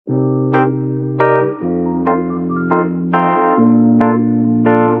Greetings,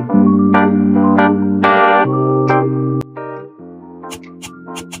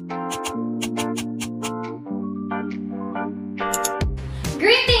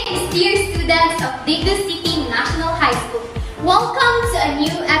 dear students of Digos City National High School. Welcome to a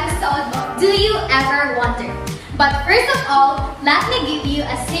new episode of Do You Ever Wonder? But first of all, let me give you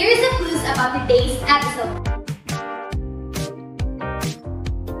a series of clues about today's episode.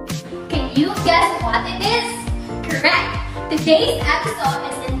 Can you guess what it is? Correct! Today's episode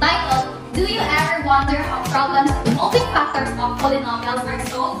is entitled, Do You Ever Wonder How Problems Involving Factors of Polynomials Are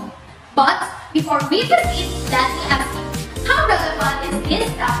Solved? But before we proceed, let me ask you, how relevant is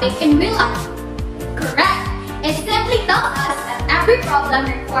this topic in real life? Correct! It simply tells us that every problem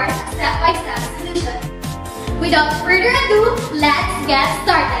requires a step-by-step solution. Without further ado, let's get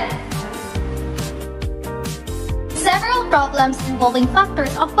started! Several problems involving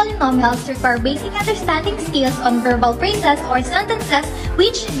factors of polynomials require basic understanding skills on verbal phrases or sentences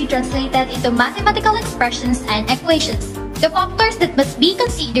which should be translated into mathematical expressions and equations. The factors that must be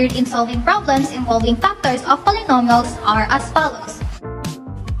considered in solving problems involving factors of polynomials are as follows.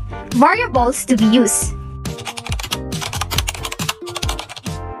 Variables to be used.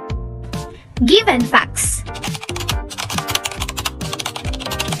 Given facts.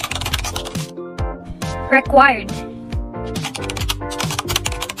 Required.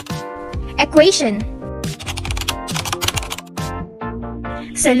 Equation.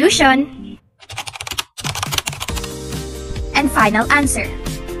 Solution. And final answer.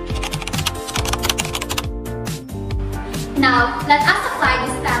 Now, let us apply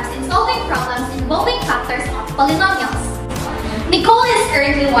these steps in solving problems involving factors of polynomials. Nicole is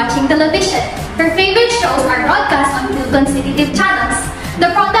currently watching television. Her favorite shows are broadcast on 2 consecutive channels.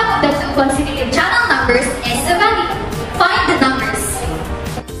 The product of the 2 consecutive channel numbers is 72. Find the numbers.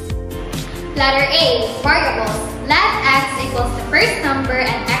 Letter A, variables. Let x equals the first number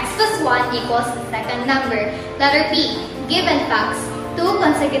and x plus 1 equals the second number. Letter B, given facts. 2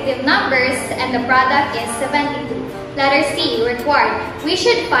 consecutive numbers and the product is 72. Letter C, required. We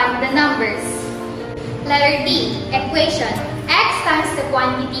should find the numbers. Letter D, equation. X times the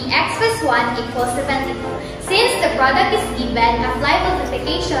quantity x plus 1 equals 72. Since the product is given, apply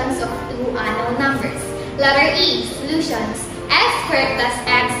multiplications of 2 unknown numbers. Letter E, solutions. X squared plus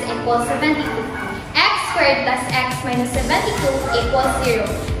x equals 72. X squared plus x minus 72 equals 0.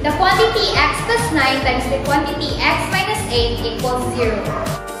 The quantity x plus 9 times the quantity x minus 8 equals 0.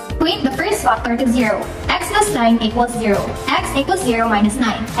 Equate the first factor to 0. X plus 9 equals 0. X equals 0 minus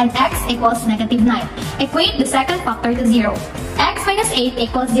 9. And x equals negative 9. Equate the second factor to 0. X minus 8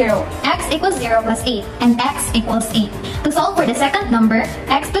 equals 0. X equals 0 plus 8. And x equals 8. To solve for the second number,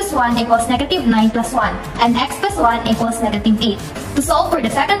 x plus 1 equals negative 9 plus 1. And x plus 1 equals negative 8. To solve for the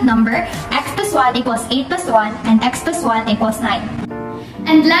second number, x plus 1 equals 8 plus 1. And x plus 1 equals 9.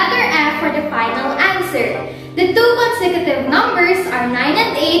 And letter F for the final answer. The 2 consecutive numbers are 9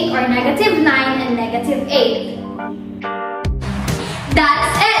 and 8 or negative 9 and negative 8.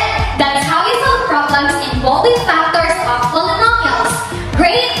 That's it! That's how we solve problems involving factors of polynomials.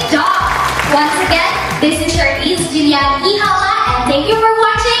 Great job! Once again, this is your Jillian Ihala and thank you for watching.